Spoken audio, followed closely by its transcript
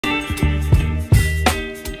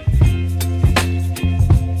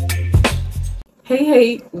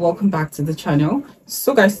Hey, welcome back to the channel.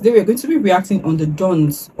 So guys, today we're going to be reacting on the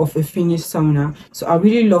don'ts of a Finnish sauna. So I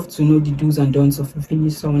really love to know the do's and don'ts of a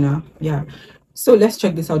Finnish sauna. Yeah, so let's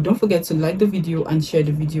check this out. Don't forget to like the video and share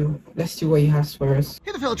the video. Let's see what he has for us.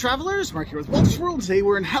 Hey there, fellow travelers, Mark here with Walter's World. Today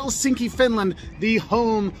we're in Helsinki, Finland, the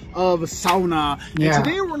home of sauna. Yeah. And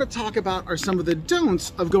today we're going to talk about some of the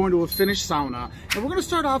don'ts of going to a Finnish sauna. And we're going to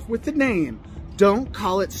start off with the name. Don't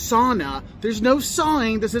call it sauna. There's no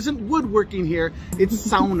sawing. This isn't woodworking here. It's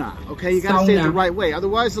sauna, okay? You gotta say it the right way.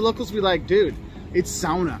 Otherwise, the locals will be like, dude, it's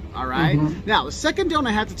sauna, all right? Now, the second don't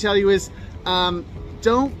I have to tell you is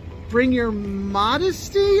don't bring your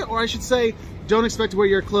modesty, or I should say, don't expect to wear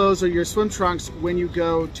your clothes or your swim trunks when you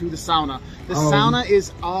go to the sauna. The sauna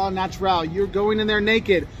is all natural. You're going in there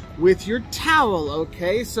naked with your towel,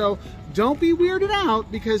 okay? So don't be weirded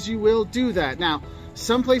out because you will do that. Now,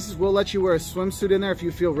 some places will let you wear a swimsuit in there if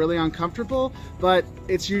you feel really uncomfortable, but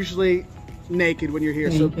it's usually naked when you're here,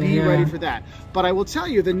 so be ready for that. But I will tell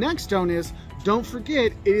you, the next don't is, don't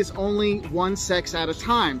forget, it is only one sex at a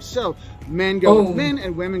time. So men go with men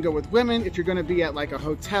and women go with women. If you're going to be at like a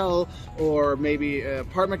hotel or maybe an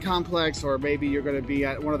apartment complex, or maybe you're going to be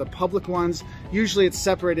at one of the public ones, usually it's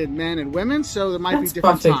separated men and women, so there might be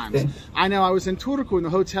different times. Then. I know I was in Turku in the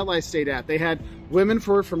hotel I stayed at. They had women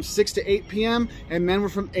from 6 to 8 p.m. and men were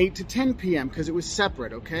from 8 to 10 p.m. because it was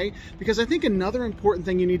separate, okay? Because I think another important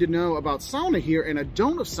thing you need to know about sauna here, and a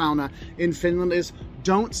don't of sauna in Finland, is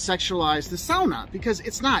don't sexualize the sauna, because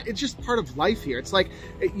it's not. It's just part of life here. It's like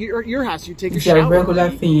at your house, you take a shower. It's a regular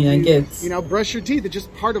thing, I guess. You know, brush your teeth. It's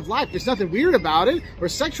just part of life. There's nothing weird about it or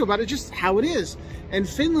sexual about it. It's just how it is. And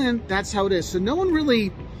Finland, that's how it is. So no one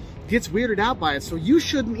really gets weirded out by it, so you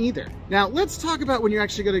shouldn't either. Now, let's talk about when you're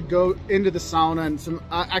actually going to go into the sauna and some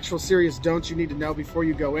actual serious don'ts you need to know before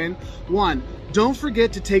you go in. One, don't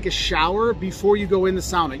forget to take a shower before you go in the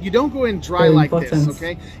sauna. You don't go in dry like this,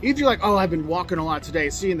 okay? If you're like, oh, I've been walking a lot today,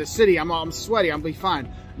 seeing the city, I'm sweaty, I'll be fine.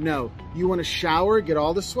 No, you want to shower, get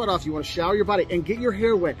all the sweat off. You want to shower your body and get your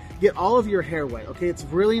hair wet. Get all of your hair wet, okay? It's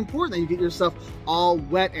really important that you get yourself all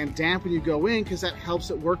wet and damp when you go in, because that helps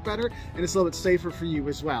it work better and it's a little bit safer for you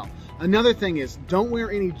as well. Another thing is, don't wear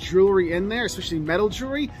any jewelry in there, especially metal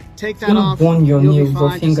jewelry. Take that off. You'll be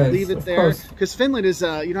fine. Just leave it there. Because Finland is, you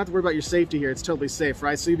don't have to worry about your safety here. It's totally safe,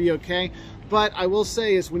 right? So you'll be okay. But I will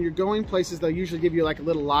say is, when you're going places, they'll usually give you like a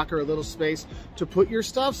little locker, a little space to put your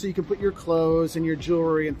stuff, so you can put your clothes and your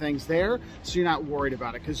jewelry and things there, so you're not worried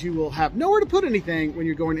about it, because you will have nowhere to put anything when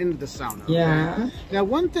you're going into the sauna. Okay? Yeah. Now,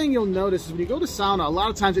 one thing you'll notice is when you go to sauna, a lot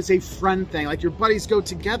of times it's a friend thing, like your buddies go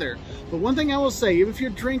together. But one thing I will say, even if you're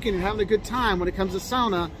drinking and having a good time when it comes to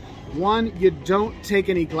sauna, one, you don't take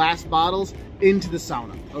any glass bottles into the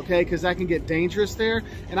sauna, okay? Because that can get dangerous there.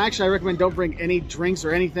 And actually, I recommend don't bring any drinks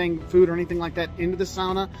or anything, food or anything like that into the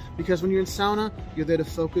sauna, because when you're in sauna, you're there to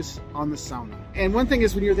focus on the sauna. And one thing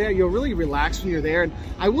is, when you're there, you'll really relax when you're there. And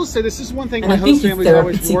I will say, this is one thing my host family's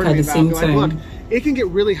always warned me about. They're like, look, it can get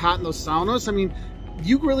really hot in those saunas. I mean,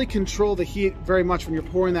 you really control the heat very much when you're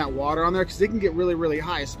pouring that water on there, because it can get really, really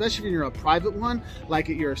high, especially when you're a private one,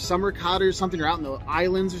 like at your summer cottage or something, or out in the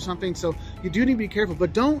islands or something. So you do need to be careful,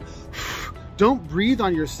 but don't breathe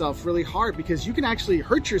on yourself really hard, because you can actually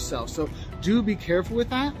hurt yourself. So do be careful with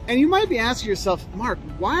that. And you might be asking yourself, Mark,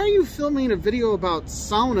 why are you filming a video about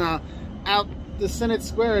sauna out the Senate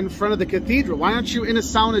Square in front of the cathedral? Why aren't you in a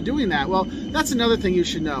sauna doing that? Well, that's another thing you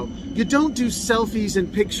should know. You don't do selfies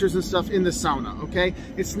and pictures and stuff in the sauna, okay?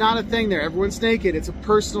 It's not a thing there. Everyone's naked. It's a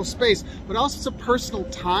personal space, but also it's a personal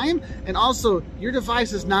time. And also, your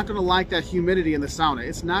device is not going to like that humidity in the sauna.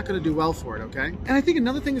 It's not going to do well for it, okay? And I think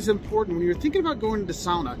another thing that's important when you're thinking about going to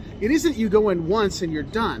sauna, it isn't you go in once and you're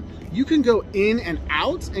done. You can go in and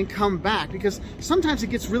out and come back, because sometimes it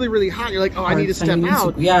gets really, really hot. You're like, oh, I need to step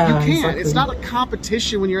out. Yeah, you can't. Exactly. It's not a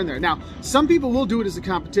competition when you're in there. Now, some people will do it as a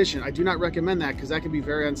competition. I do not recommend that, because that can be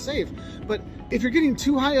very unsafe. But if you're getting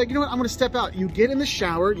too high, like, you know what, I'm going to step out. You get in the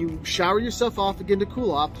shower, you shower yourself off again to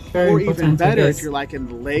cool off. Or even better, if you're like in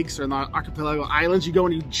the lakes or in the archipelago islands, you go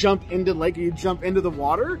and you jump into the lake, or you jump into the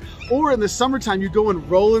water. Or in the summertime, you go and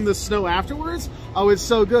roll in the snow afterwards. Oh, it's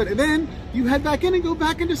so good. And then you head back in and go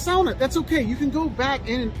back into sauna. That's okay. You can go back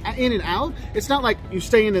in and out. It's not like you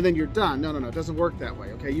stay in and then you're done. No, it doesn't work that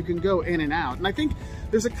way, okay? You can go in and out. And I think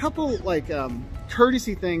there's a couple like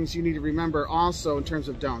courtesy things you need to remember also in terms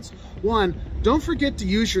of don'ts. One, don't forget to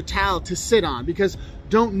use your towel to sit on, because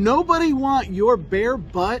don't nobody want your bare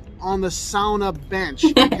butt on the sauna bench,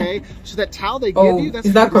 okay? So that towel they give you, that's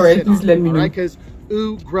is that correct? Please let me know. Right? Because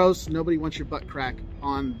ooh, gross, nobody wants your butt crack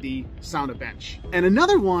on the sauna bench. And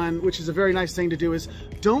another one, which is a very nice thing to do, is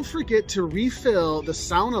don't forget to refill the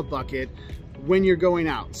sauna bucket when you're going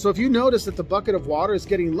out. So if you notice that the bucket of water is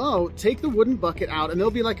getting low, take the wooden bucket out, and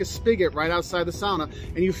there'll be like a spigot right outside the sauna,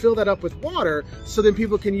 and you fill that up with water so then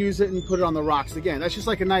people can use it and put it on the rocks again. That's just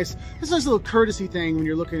like a nice little courtesy thing when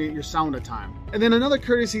you're looking at your sauna time. And then another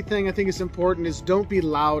courtesy thing I think is important is don't be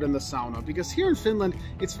loud in the sauna, because here in Finland,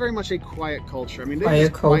 it's very much a quiet culture. I mean, they're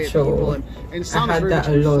just quiet people, and sauna is very much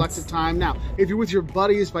a reflective time. Now, if you're with your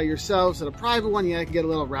buddies by yourselves at a private one, yeah, it can get a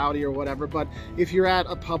little rowdy or whatever, but if you're at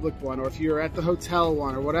a public one, or if you're at the hotel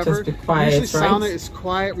one or whatever, quiet, usually sauna is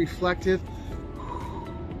quiet, reflective,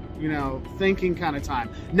 you know, thinking kind of time.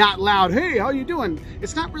 Not loud, hey, how you doing?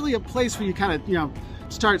 It's not really a place where you kind of, you know,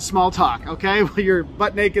 start small talk, okay? While you're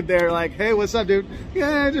butt naked there, like, hey, what's up, dude?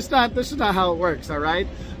 Yeah, this is not how it works, all right?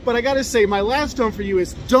 But I gotta say, my last tone for you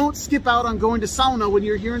is don't skip out on going to sauna when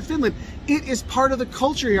you're here in Finland. It is part of the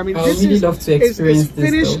culture here. I mean, this really is love to experience as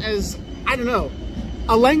Finnish this, as, I don't know,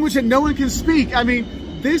 a language that no one can speak. I mean,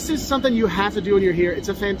 this is something you have to do when you're here. It's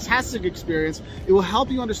a fantastic experience. It will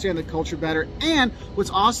help you understand the culture better. And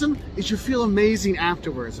what's awesome is you feel amazing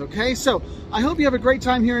afterwards, okay? So I hope you have a great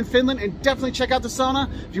time here in Finland, and definitely check out the sauna.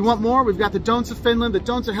 If you want more, we've got the don'ts of Finland, the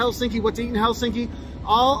don'ts of Helsinki, what to eat in Helsinki,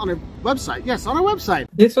 all on our website. Yes, on our website.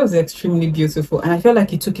 This was extremely beautiful, and I feel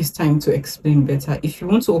like he took his time to explain better. If you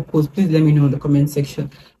want to oppose, please let me know in the comment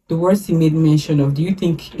section. The words he made mention of, do you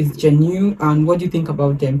think is genuine, and what do you think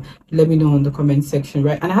about them? Let me know in the comment section,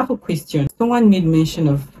 right? And I have a question. Someone made mention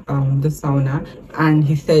of the sauna, and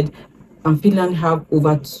he said Finland have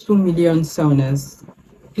over 2 million saunas.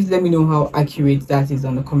 Please let me know how accurate that is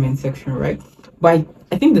on the comment section, right? But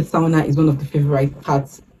I think the sauna is one of the favorite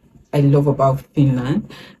parts I love about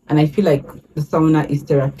Finland, and I feel like the sauna is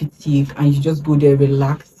therapeutic, and you just go there,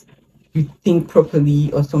 relax, you think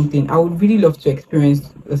properly or something. I would really love to experience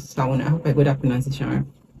the sauna. I hope I got that pronunciation right.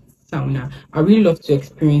 Sauna. I really love to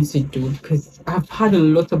experience it though, because I've heard a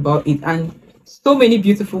lot about it and so many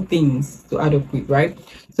beautiful things to add up with, right?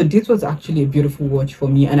 So this was actually a beautiful watch for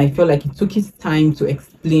me, and I felt like it took his time to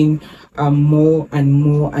explain more and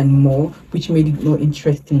more and more, which made it more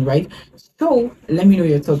interesting, right? So let me know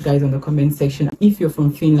your thoughts, guys, on the comment section. If you're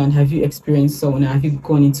from Finland, have you experienced sauna? Have you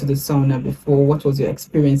gone into the sauna before? What was your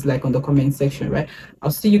experience like on the comment section, right? I'll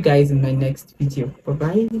see you guys in my next video. Bye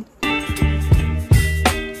bye.